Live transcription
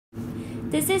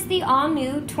This is the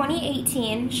all-new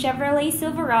 2018 Chevrolet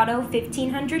Silverado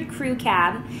 1500 Crew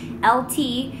Cab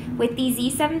LT with the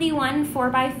Z71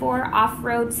 4x4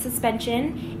 off-road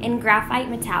suspension in graphite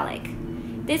metallic.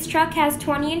 This truck has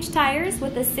 20-inch tires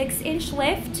with a 6-inch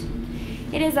lift.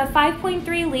 It is a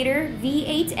 5.3-liter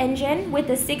V8 engine with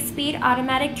a 6-speed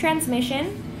automatic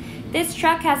transmission. This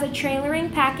truck has a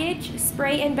trailering package,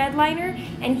 spray and bed liner,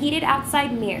 and heated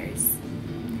outside mirrors.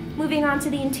 Moving on to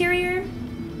the interior.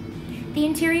 The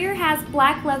interior has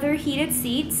black leather heated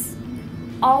seats,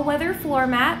 all-weather floor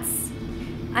mats,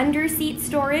 under-seat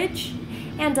storage,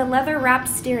 and a leather-wrapped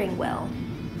steering wheel.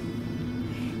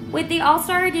 With the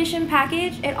All-Star Edition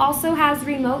package, it also has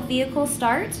remote vehicle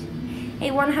start, a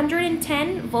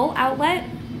 110-volt outlet,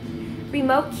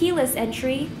 remote keyless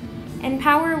entry, and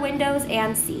power windows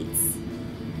and seats.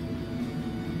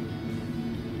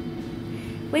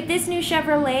 With this new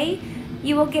Chevrolet,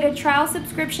 you will get a trial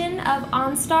subscription of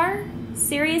OnStar,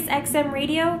 Sirius XM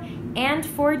radio, and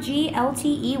 4G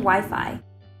LTE Wi-Fi.